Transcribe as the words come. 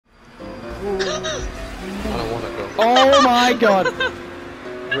Oh my god!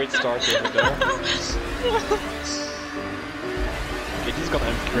 Great start over there. Okay, he's gonna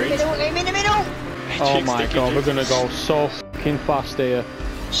end great. In the middle! Oh my god, we're gonna go so fucking fast here.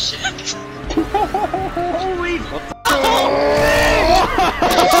 Shit! Holy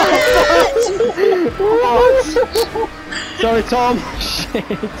What? Sorry, Tom. Shit.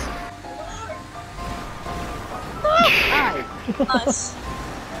 Nice.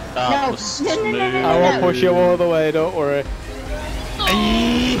 That was smooth. I won't push you all the way, don't worry.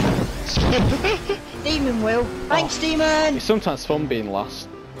 Demon will. Thanks, Demon! It's sometimes fun being last,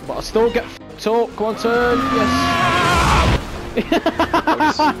 but I still get f***ed up. Come on, turn. Yes.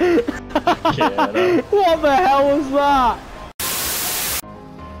 What the hell was that?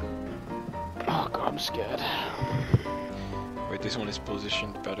 Oh god, I'm scared. Wait, this one is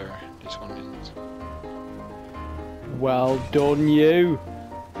positioned better. This one isn't. Well done, you.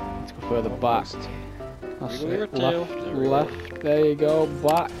 Let's go further back. That's Wiggle your it. tail. Left. There you go.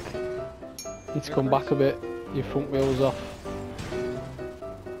 Back. Need to come back a bit. Your front wheel's off.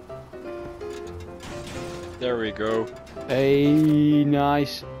 There we go. Hey,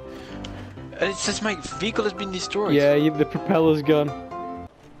 nice. It says my vehicle has been destroyed. Yeah, the propeller's gone.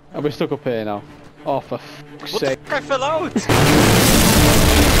 And we're stuck up here now. Oh, for fuck's What the sake. fuck? I fell out!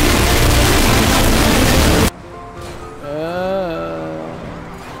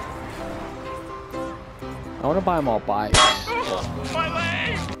 I want to buy more bikes. My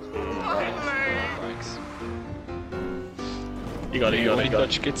leg! You got it,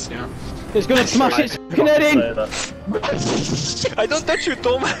 Dutch kids, yeah. It's gonna smash its fucking head in! I don't touch you,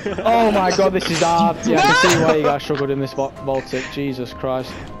 Tom! Oh my god, this is hard. Yeah, I can see why you guys struggled in this Baltic. Jesus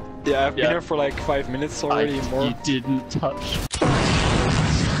Christ. Yeah, I've been here for like 5 minutes already, more. You didn't touch.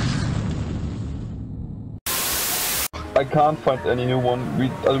 I can't find any new one.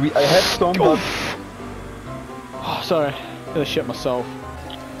 I had some, but Oh, sorry. I'm gonna shit myself.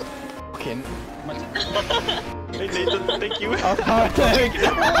 Fucking. Hey Nathan, thank you. What?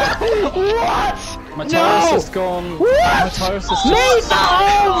 My No! tires is gone. What? My tires is just...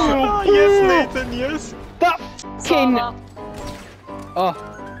 Oh, yes, Nathan, yes. That fucking. Oh.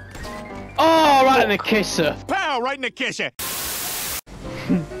 Oh, right in the kisser. Pow! Right in the kisser.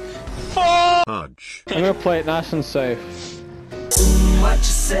 I'm gonna play it nice and safe. What you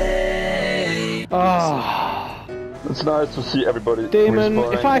say? Oh. it's nice to see everybody. Demon,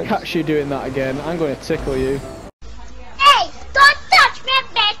 respawning if I and- catch you doing that again, I'm going to tickle you. Hey, don't touch me,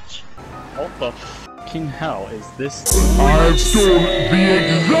 bitch! What the fucking hell is this? I've done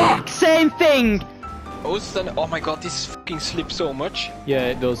the exact. Same thing! Oh my god, this fucking slips so much. Yeah,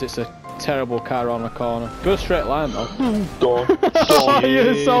 it does. It's a terrible car on the corner. Go straight line though. Don't. Oh,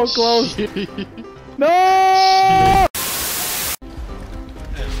 you're so close. No!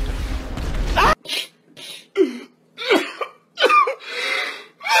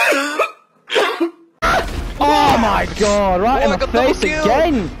 Oh my god, right in my face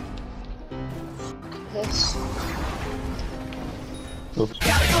again! Yes. Oops.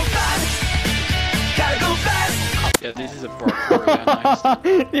 Yeah, this is a parkour,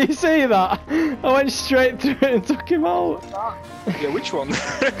 yeah, nice. You see that? I went straight through it and took him out. Yeah, which one?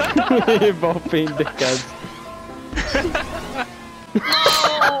 You've both been dickheads.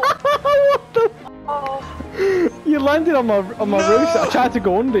 What the? Oh. You landed on my roof. I tried to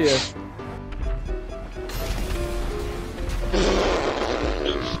go under you.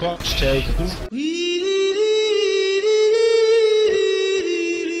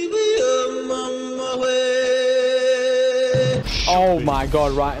 Oh my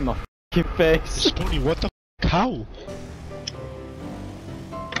god, right in my f***ing face. Spoonie, what the f***? How?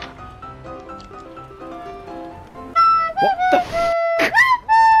 What the f***?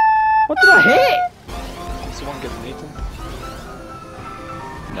 What did I hit? Someone get Nathan.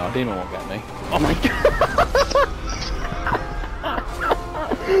 No, Demon won't get me. Oh my god.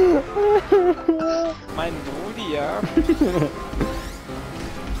 Mein Brudi, ja.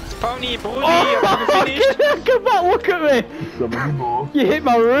 Spawny, Brudi, Oh, have you finished? come back, look at me! You hit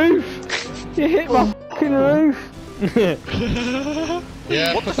my roof! You hit my fucking roof!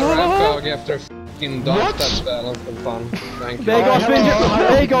 Yeah, put the ramp dog after f***ing dog touchdown on some fun. Thank you. There you go, Spinner!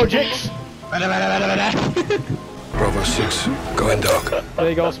 There you go, Jix! Bravo 6, going dog. There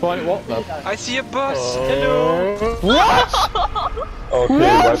you go, Spinner. What the? I see a bus. Hello. What? Okay,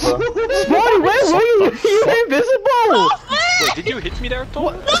 What? Viper. Spinner, where were you? You were invisible! Wait, did you hit me there,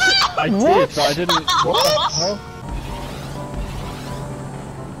 Tom? I did, but I didn't. What the hell?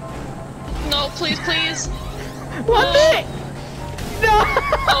 No, please, please. What the? No!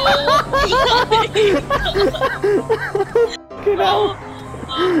 Oh, Fucking hell!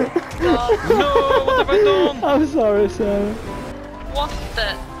 God. No, what have I done? I'm sorry, Sarah. What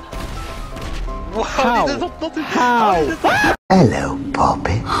the? How? How? Hello,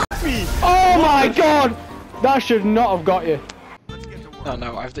 Poppy. Oh my god! That should not have got you. Oh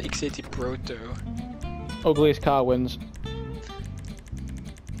no, I have the X80 Proto. Ugliest car wins.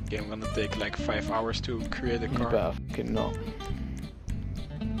 Okay, I'm gonna take like 5 hours to create a You car. better fucking not.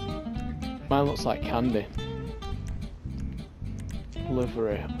 Mine looks like candy.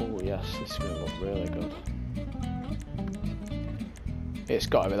 Livery. Oh yes, this is gonna look really good. It's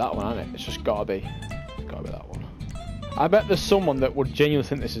gotta be that one, hasn't it? It's just gotta be. It's gotta be that one. I bet there's someone that would genuinely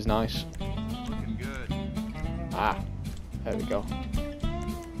think this is nice. Ah, there we go.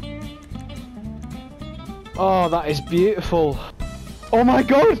 Oh, that is beautiful. Oh my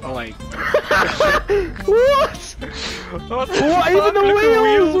god! Oh my What? What Even the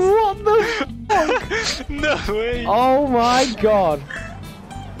wheels? What the fuck? No way! Oh my god.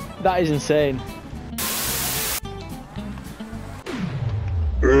 That is insane.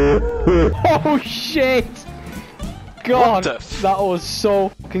 Oh shit! God, What the that was so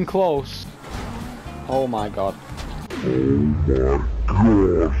fucking close. Oh my god.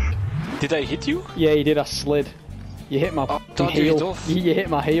 Did I hit you? Yeah, you did. I slid. You hit my don't do it heel. off. You hit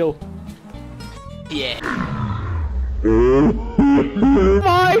my heel. Yeah.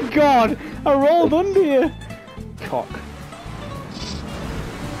 My god! I rolled under you. Cock.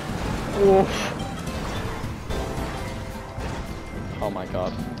 Oof. Oh my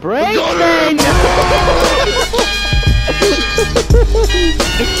god. Break then!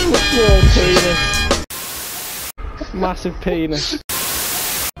 Little penis. Massive penis.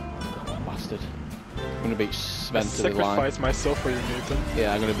 Bastard. I'm gonna beat Sven I to the line. sacrifice myself for you, Nathan.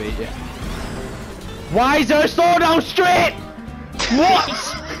 Yeah, I'm gonna beat you. Why is there a slowdown straight? What?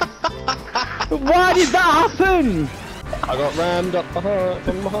 Why did that happen? I got rammed up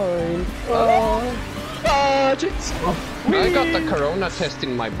from behind. Ah, jeez. I got the corona test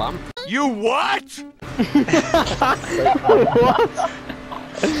in my bum. You what? What?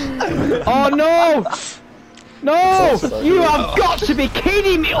 Oh no! No! You have got to be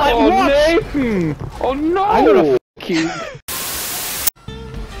kidding me! Like what? Nathan! Oh no! I'm gonna f*** you.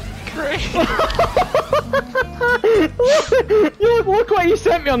 Great. Look what you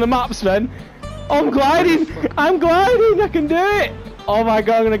sent me on the maps, man. I'm gliding! I'm gliding! I can do it! Oh my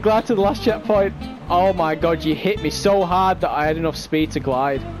god, I'm gonna glide to the last checkpoint. Oh my god, you hit me so hard that I had enough speed to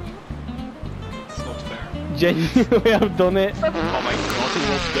glide. It's not fair. Genuinely, I've done it. Oh my god, he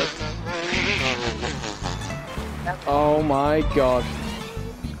was dead. Oh my god.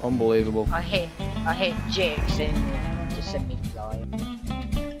 Unbelievable. I hit Jakes in to send me flying.